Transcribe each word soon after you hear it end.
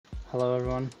Hello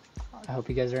everyone, I hope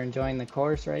you guys are enjoying the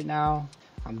course right now.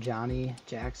 I'm Johnny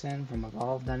Jackson from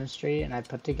Dentistry, and I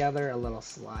put together a little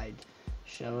slide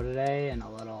show today and a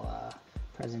little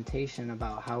presentation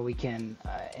about how we can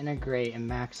integrate and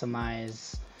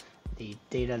maximize the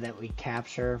data that we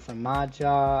capture from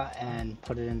ModJaw and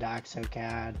put it into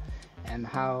Exocad, and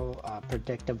how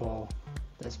predictable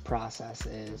this process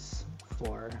is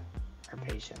for our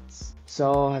patients.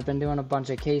 So I've been doing a bunch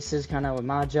of cases kind of with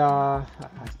ModJaw.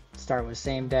 Start with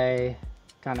same day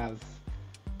kind of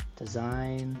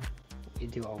design. We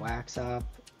do a wax up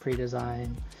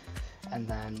pre-design, and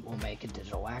then we'll make a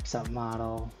digital wax up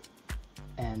model,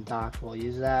 and Doc will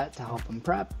use that to help him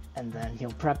prep, and then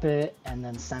he'll prep it and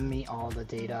then send me all the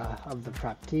data of the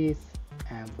prep teeth,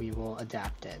 and we will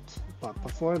adapt it. But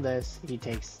before this, he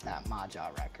takes that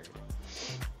ModJaw record,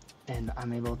 and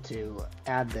I'm able to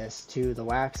add this to the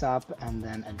wax up and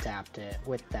then adapt it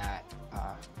with that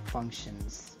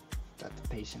functions that the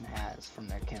patient has from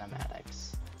their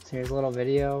kinematics. So here's a little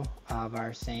video of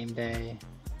our same day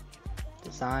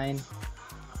design.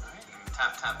 Alright,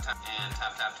 tap, tap, tap, and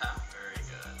tap, tap, tap. Very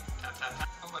good. Tap, tap, tap.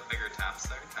 A little bit bigger taps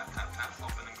there. Tap, tap, tap.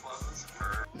 Open and close.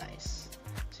 Nice.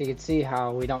 So you can see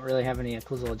how we don't really have any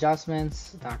occlusal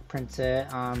adjustments. Doc prints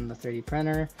it on the 3D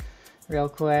printer real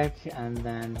quick, and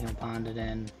then he'll bond it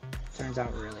in. Turns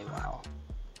out really well.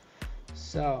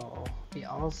 So we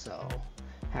also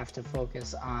have to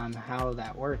focus on how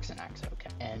that works in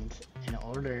Exocad, and in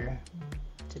order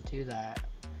to do that,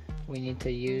 we need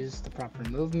to use the proper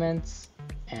movements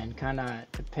and kind of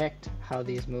depict how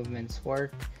these movements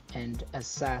work and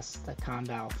assess the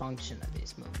condyle function of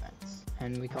these movements,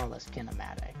 and we call this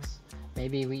kinematics.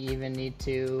 Maybe we even need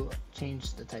to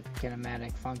change the type of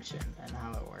kinematic function and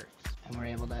how it works, and we're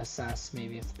able to assess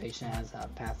maybe if the patient has a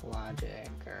pathologic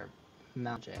or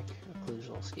magic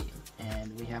occlusal scheme.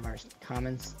 And we have our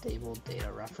common stable data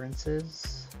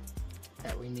references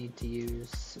that we need to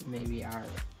use. Maybe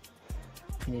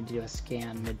we need to do a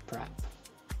scan mid-prep,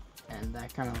 and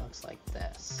that kind of looks like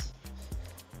this.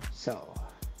 So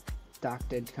Doc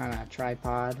did kind of a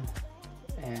tripod,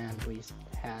 and we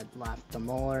had left the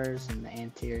molars and the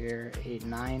anterior 8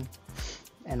 and 9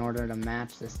 in order to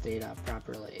match this data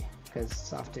properly, because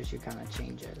soft tissue kind of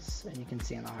changes, and you can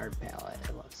see on the hard palate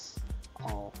it looks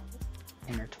all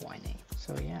intertwining.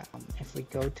 So yeah, if we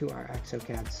go to our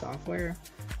Exocad software,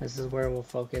 this is where we'll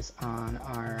focus on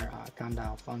our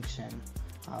condyle function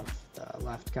of the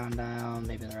left condyle,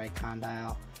 maybe the right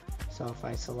condyle. So if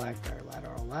I select our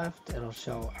lateral left, it'll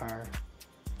show our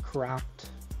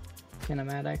cropped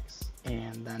kinematics,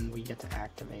 and then we get to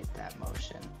activate that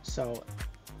motion. So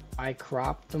I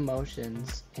crop the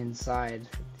motions inside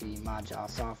the ModJaw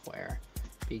software,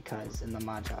 because in the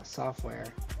ModJaw software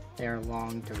there are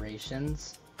long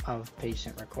durations of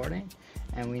patient recording,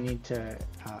 and we need to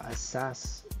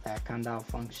assess that condyle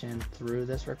function through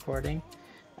this recording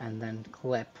and then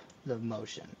clip the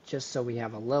motion, just so we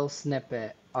have a little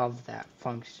snippet of that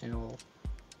functional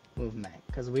movement,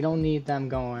 because we don't need them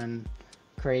going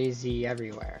crazy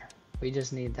everywhere. We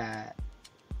just need that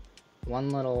one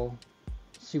little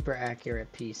super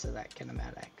accurate piece of that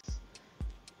kinematics.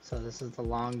 So this is the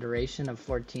long duration of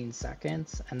 14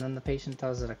 seconds, and then the patient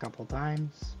does it a couple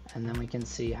times, and then we can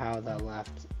see how the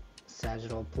left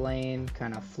sagittal plane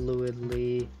kind of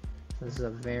fluidly, this is a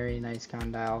very nice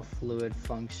condyle fluid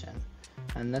function.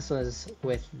 And this was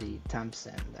with the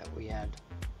Tempson that we had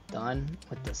done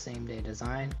with the same day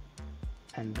design,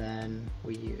 and then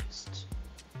we used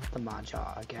the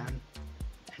ModJaw again,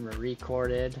 and we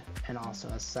recorded and also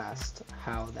assessed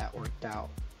how that worked out.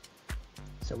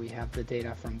 So we have the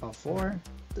data from before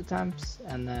the temps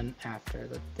and then after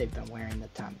they've been wearing the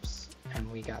temps, and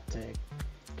we got to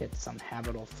get some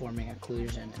habitable forming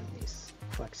occlusion in these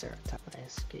flexor temps. I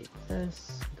escape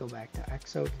this, go back to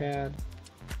Exocad.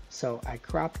 So I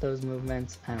crop those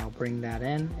movements, and I'll bring that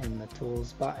in the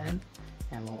tools button,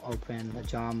 and we'll open the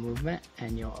jaw movement,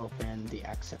 and you'll open the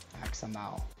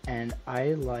XML. And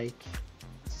I like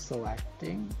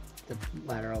selecting the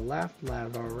lateral left,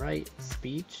 lateral right,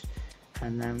 speech,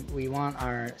 and then we want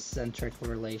our centric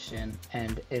relation,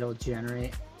 and it'll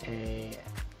generate a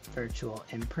virtual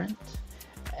imprint,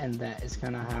 and that is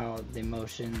kind of how the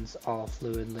motions all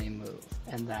fluidly move,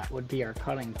 and that would be our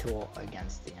cutting tool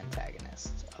against the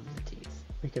antagonist of the teeth.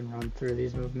 We can run through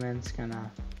these movements kind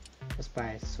of just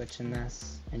by switching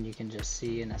this, and you can just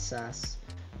see and assess,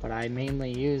 but I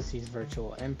mainly use these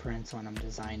virtual imprints when I'm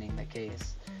designing the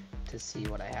case to see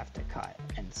what I have to cut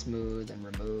and smooth and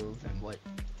remove, and what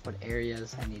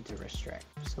areas I need to restrict.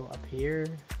 So up here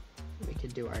we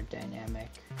could do our dynamic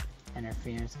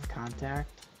interference of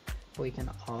contact. We can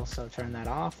also turn that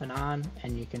off and on,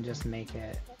 and you can just make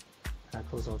it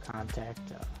occlusal contact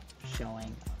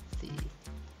showing the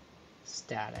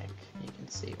static. You can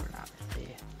see we're not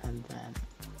really, and then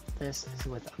this is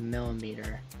with a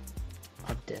millimeter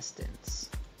of distance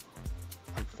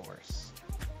of force.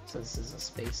 So this is a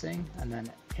spacing, and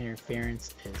then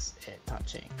interference is it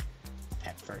touching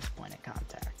at first point of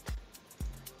contact.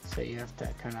 So you have to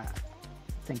kind of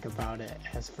think about it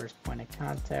as first point of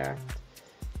contact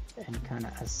and kind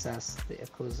of assess the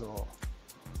occlusal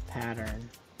pattern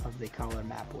of the color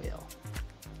map wheel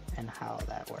and how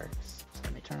that works. So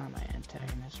let me turn on my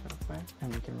antagonist real quick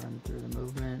and we can run through the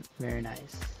movement. Very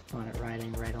nice. Want it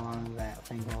riding right along that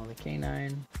lingual of the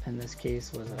canine. And this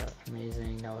case was an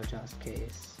amazing no adjust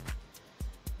case.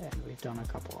 And we've done a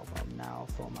couple of them now,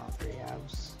 full mouth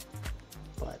rehabs.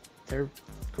 But they're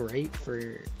great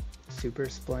for super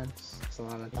splints. There's a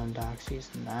lot of dumb docs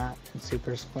using that. And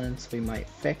super splints, we might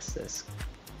fix this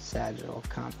sagittal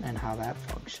comp and how that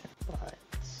functions. But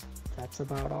that's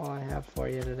about all I have for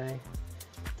you today.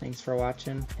 Thanks for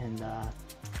watching, and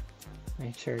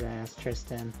make sure to ask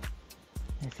Tristan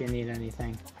if you need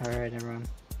anything. Alright everyone,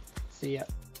 see ya.